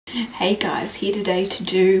Hey guys, here today to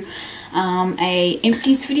do a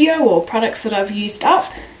empties video or products that I've used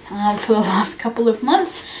up for the last couple of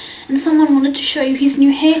months, and someone wanted to show you his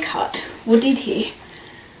new haircut, or did he?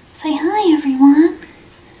 Say hi everyone,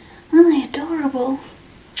 aren't I adorable?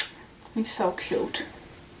 He's so cute.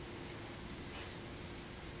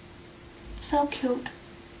 So cute.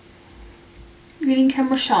 You're getting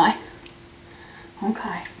camera shy.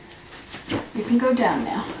 Okay, you can go down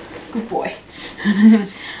now. Good boy.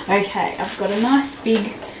 Okay, I've got a nice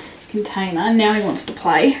big container. Now he wants to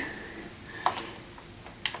play.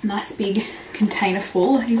 Nice big container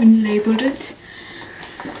full. I even labelled it.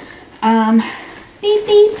 Beep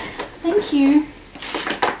beep. Thank you.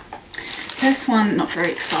 First one, not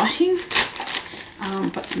very exciting,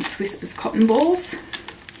 but some Swiss cotton balls.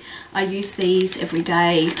 I use these every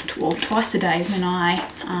day, or twice a day when I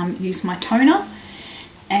use my toner.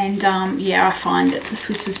 And yeah, I find that the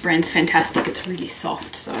Swiss brand's fantastic. It's really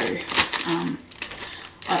soft, so I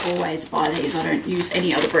always buy these. I don't use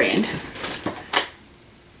any other brand.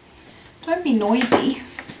 Don't be noisy.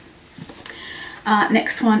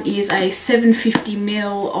 Next one is a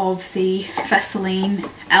 750ml of the Vaseline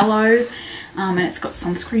Aloe, and it's got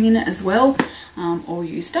sunscreen in it as well, all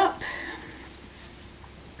used up.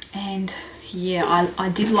 And yeah, I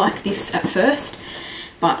did like this at first,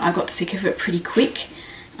 but I got sick of it pretty quick.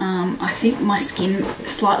 I think my skin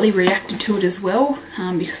slightly reacted to it as well,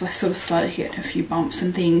 because I sort of started getting a few bumps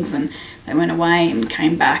and things, and they went away and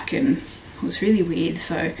came back, and it was really weird.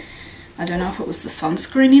 So I don't know if it was the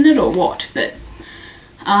sunscreen in it or what, but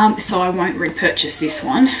so I won't repurchase this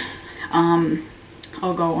one.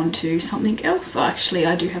 I'll go on to something else. So actually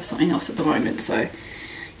I do have something else at the moment, so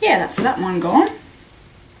yeah, that's that one gone.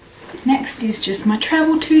 Next is just my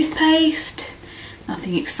travel toothpaste.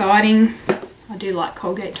 Nothing exciting. I do like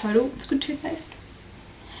Colgate Total, it's good toothpaste.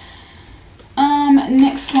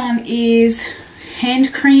 Next one is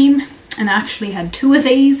hand cream, and I actually had two of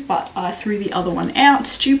these, but I threw the other one out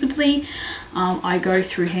stupidly. I go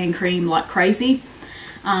through hand cream like crazy.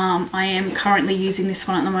 I am currently using this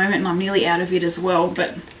one at the moment, and I'm nearly out of it as well,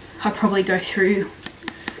 but I probably go through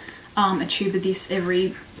a tube of this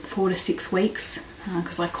every 4 to 6 weeks.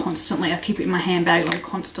 Because I keep it in my handbag, and I'm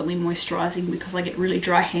constantly moisturising because I get really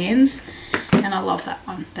dry hands, and I love that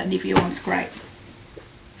one. That Nivea one's great.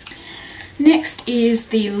 Next is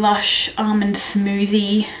the Lush Almond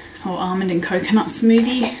Smoothie, or Almond and Coconut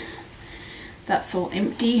Smoothie. That's all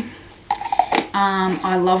empty.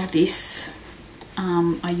 I love this.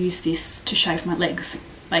 I use this to shave my legs,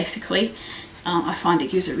 basically. I find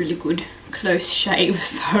it gives a really good close shave,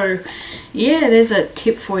 so yeah, there's a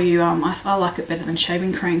tip for you. I like it better than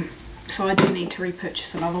shaving cream, so I do need to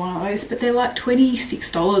repurchase another one of those, but they're like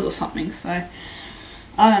 $26 or something, so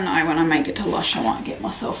I don't know, when I make it to Lush I might get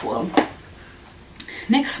myself one.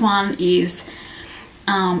 Next one is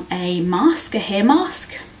a mask, a hair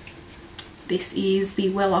mask. This is the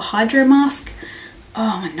Wella Hydro Mask.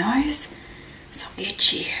 Oh, my nose, so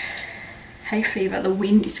itchy. Hay fever. The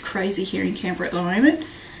wind is crazy here in Canberra at the moment.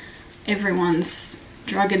 Everyone's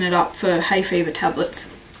drugging it up for hay fever tablets.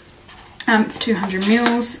 It's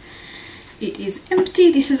 200ml. It is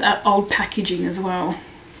empty. This is our old packaging as well.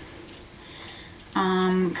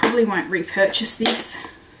 Probably won't repurchase this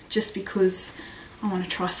just because I want to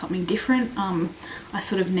try something different. I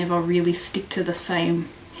sort of never really stick to the same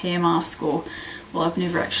hair mask, or well, I've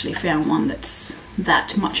never actually found one that's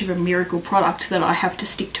that much of a miracle product that I have to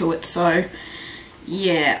stick to it. So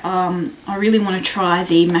yeah, I really want to try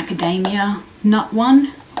the macadamia nut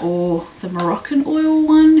one or the Moroccan oil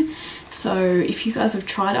one. So if you guys have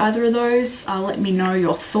tried either of those, let me know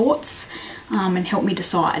your thoughts and help me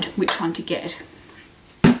decide which one to get.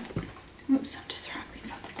 Oops, I'm just throwing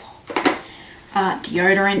things on the bowl.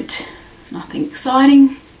 Deodorant, nothing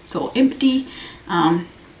exciting, it's all empty.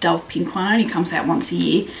 Dove pink one only comes out once a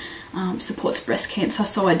year. Supports breast cancer,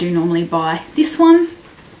 so I do normally buy this one,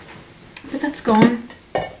 but that's gone.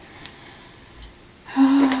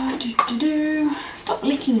 Stop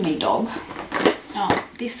licking me, dog. Oh,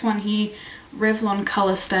 this one here, Revlon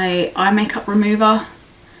Colour Stay Eye Makeup Remover.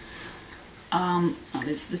 Oh,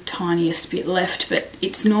 there's the tiniest bit left, but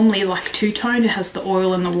it's normally like two-toned. It has the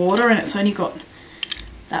oil and the water, and it's only got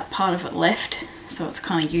that part of it left, so it's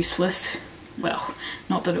kind of useless. Well,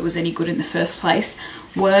 not that it was any good in the first place.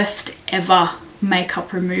 Worst ever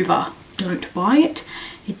makeup remover. Don't buy it.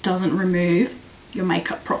 It doesn't remove your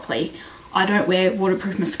makeup properly. I don't wear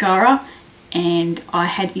waterproof mascara, and I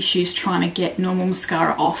had issues trying to get normal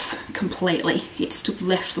mascara off completely. It still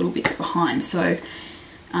left little bits behind, so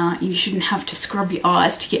you shouldn't have to scrub your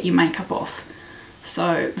eyes to get your makeup off.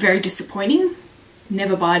 So very disappointing.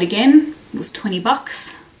 Never buy it again. It was 20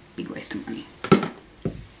 bucks. big waste of money.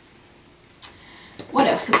 What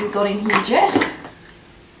else have we got in here, Jet?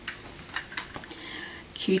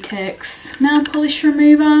 Q-Tex nail polish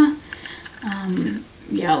remover.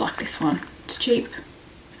 Yeah, I like this one. It's cheap.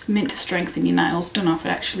 It's meant to strengthen your nails. Don't know if it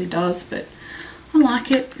actually does, but I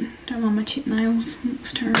like it. Don't mind my chip nails. It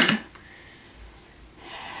looks terrible.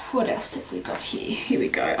 What else have we got here? Here we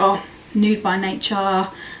go. Oh, Nude by Nature,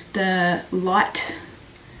 the light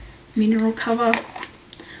mineral cover,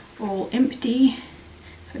 all empty.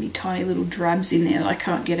 There's only tiny little drabs in there that I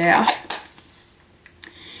can't get out.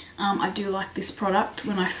 I do like this product.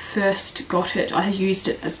 When I first got it, I used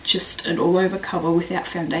it as just an all-over cover without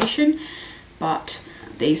foundation, but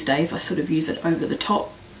these days I sort of use it over the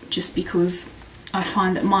top just because I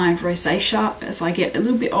find that my rosacea, as I get a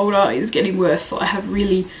little bit older, is getting worse. So I have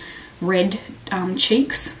really red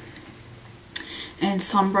cheeks and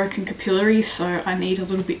some broken capillaries, so I need a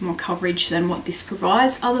little bit more coverage than what this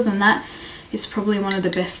provides. Other than that, it's probably one of the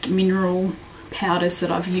best mineral powders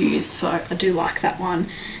that I've used, so I do like that one.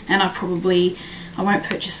 And I won't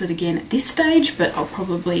purchase it again at this stage, but I'll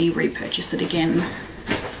probably repurchase it again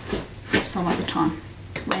some other time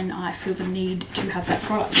when I feel the need to have that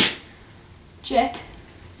product. Jet.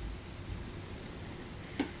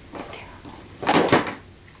 It's terrible.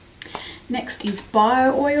 Next is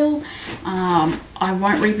bio oil. I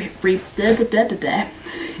won't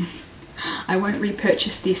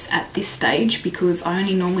repurchase this at this stage because I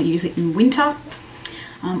only normally use it in winter.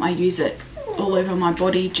 I use it all over my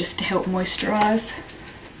body just to help moisturize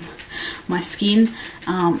my skin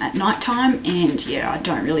at night time, and yeah, I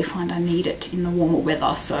don't really find I need it in the warmer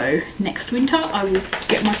weather. So next winter I will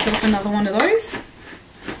get myself another one of those.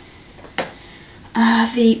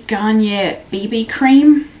 The Garnier BB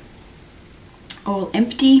cream, all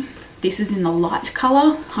empty. This is in the light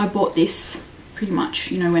color. I bought this pretty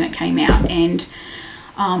much, you know, when it came out, and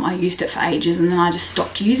I used it for ages, and then I just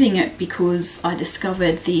stopped using it because I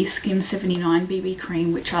discovered the Skin 79 BB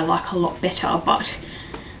cream, which I like a lot better, but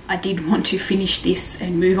I did want to finish this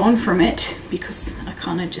and move on from it because I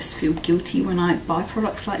kind of just feel guilty when I buy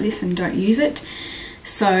products like this and don't use it.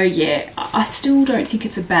 So yeah, I still don't think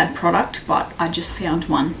it's a bad product, but I just found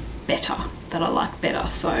one better that I like better,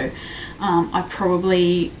 so I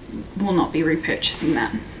probably will not be repurchasing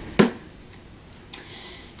that.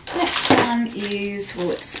 Next one is,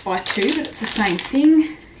 well, it's by two, but it's the same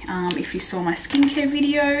thing. If you saw my skincare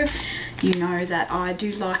video, you know that I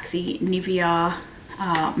do like the Nivea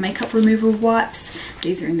makeup removal wipes.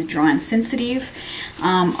 These are in the dry and sensitive.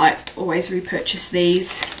 I always repurchase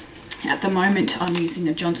these. At the moment I'm using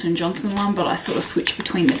a Johnson & Johnson one, but I sort of switch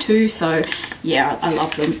between the two, so yeah, I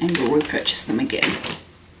love them and will repurchase them again.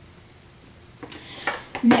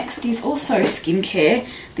 Next is also skincare.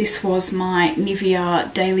 This was my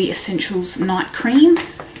Nivea Daily Essentials Night Cream,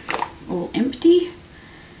 all empty,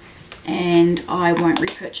 and I won't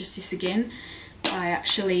repurchase this again. I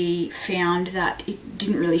actually found that it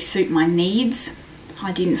didn't really suit my needs.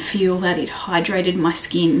 I didn't feel that it hydrated my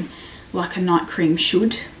skin like a night cream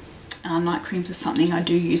should. Night creams are something I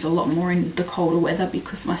do use a lot more in the colder weather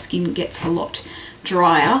because my skin gets a lot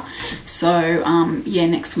drier. So yeah,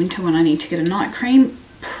 next winter when I need to get a night cream,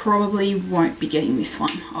 probably won't be getting this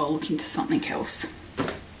one. I'll look into something else.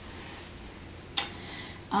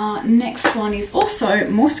 Next one is also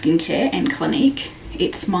more skincare and Clinique.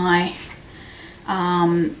 It's my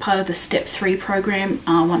part of the Step 3 program.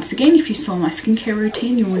 Once again, if you saw my skincare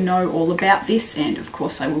routine, you will know all about this, and of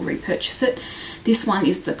course I will repurchase it. This one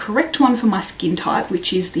is the correct one for my skin type,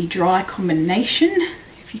 which is the dry combination,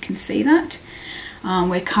 if you can see that.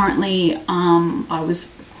 We're currently, I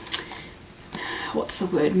was, what's the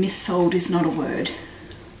word, missold is not a word,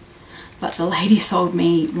 but the lady sold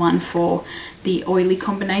me one for the oily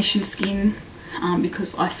combination skin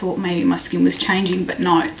because I thought maybe my skin was changing, but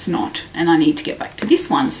no, it's not, and I need to get back to this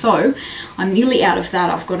one. So I'm nearly out of that.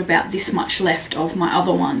 I've got about this much left of my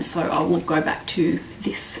other one, so I will go back to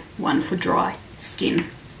this one for dry skin.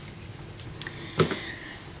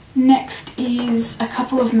 Next is a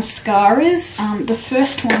couple of mascaras. The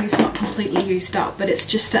first one is not completely used up, but it's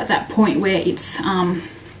just at that point where it's something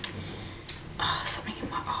in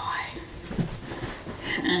my eye.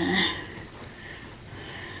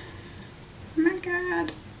 Oh my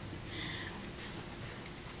god.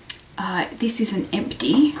 This isn't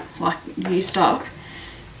empty, like used up,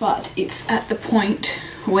 but it's at the point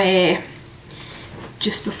where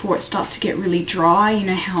just before it starts to get really dry, you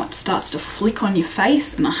know how it starts to flick on your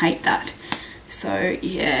face, and I hate that. So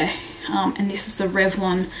yeah, and this is the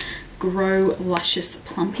Revlon Grow Luscious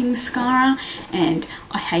Plumping Mascara, and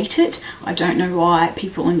I hate it. I don't know why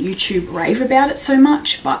people on YouTube rave about it so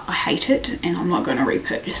much, but I hate it, and I'm not going to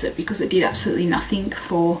repurchase it because it did absolutely nothing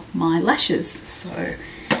for my lashes. So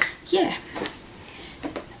yeah.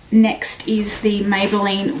 Next is the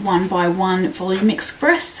Maybelline 1x1 Volume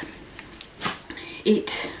Express.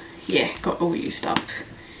 It, yeah, got all used up.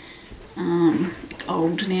 It's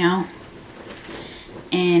old now,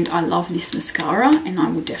 and I love this mascara, and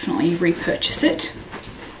I will definitely repurchase it.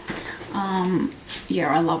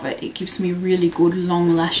 Yeah, I love it. It gives me really good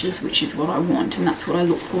long lashes, which is what I want, and that's what I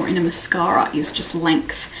look for in a mascara, is just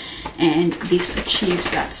length, and this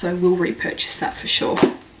achieves that, so we'll repurchase that for sure.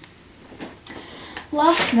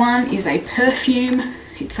 Last one is a perfume.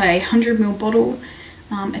 It's a 100ml bottle,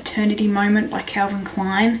 Eternity Moment by Calvin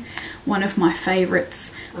Klein. One of my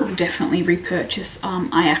favourites. Will definitely repurchase.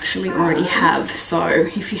 I actually already have, so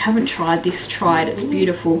if you haven't tried this, try it. It's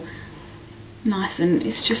beautiful. Nice, and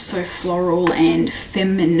it's just so floral and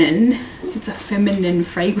feminine. It's a feminine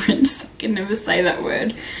fragrance. I can never say that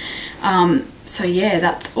word. So yeah,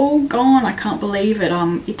 that's all gone. I can't believe it.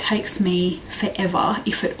 It takes me forever,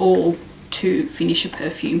 if at all, to finish a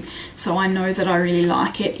perfume. So I know that I really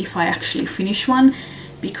like it if I actually finish one,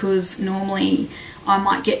 because normally I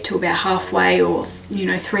might get to about halfway, or you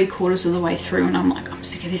know, 3/4 of the way through, and I'm like, I'm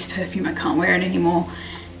sick of this perfume, I can't wear it anymore,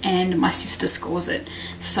 and my sister scores it.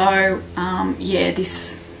 So yeah,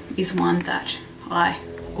 this is one that I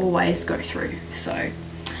always go through. So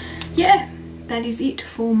yeah, that is it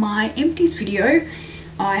for my Empties video.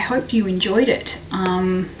 I hope you enjoyed it.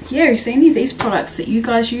 Yeah, is there any of these products that you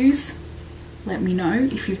guys use? Let me know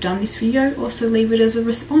if you've done this video. Also leave it as a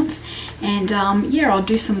response, and yeah, I'll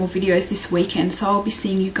do some more videos this weekend, so I'll be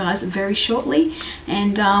seeing you guys very shortly,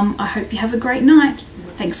 and I hope you have a great night.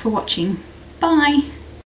 Thanks for watching. Bye.